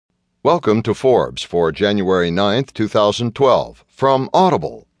Welcome to Forbes for January 9, 2012, from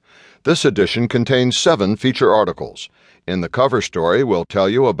Audible. This edition contains 7 feature articles. In the cover story, we'll tell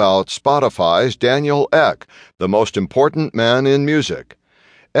you about Spotify's Daniel Ek, the most important man in music.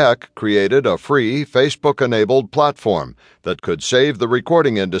 Ek created a free Facebook-enabled platform that could save the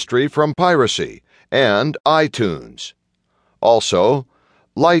recording industry from piracy, and iTunes. Also,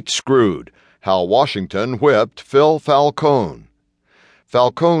 Light Screwed, how Washington whipped Phil Falcone.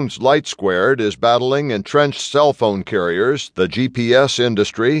 Falcone's Light Squared is battling entrenched cell phone carriers, the GPS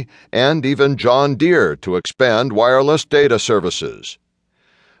industry, and even John Deere to expand wireless data services.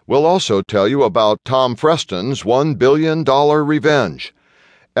 We'll also tell you about Tom Freston's $1 billion revenge.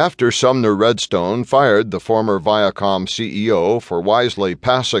 After Sumner Redstone fired the former Viacom CEO for wisely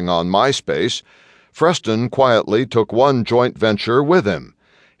passing on MySpace, Freston quietly took one joint venture with him.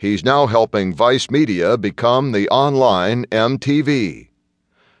 He's now helping Vice Media become the online MTV.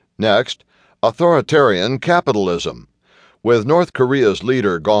 Next, authoritarian capitalism. With North Korea's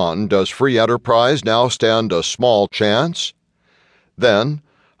leader gone, does free enterprise now stand a small chance? Then,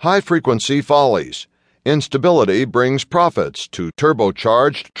 high-frequency follies. Instability brings profits to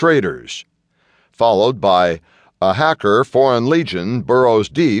turbocharged traders. Followed by a hacker Foreign Legion burrows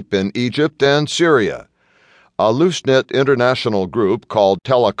deep in Egypt and Syria. A loose-knit international group called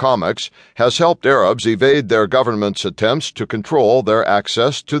Telecomics has helped Arabs evade their government's attempts to control their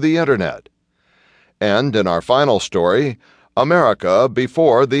access to the Internet. And in our final story, America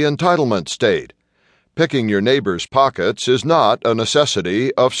before the entitlement state. Picking your neighbor's pockets is not a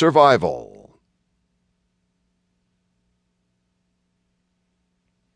necessity of survival.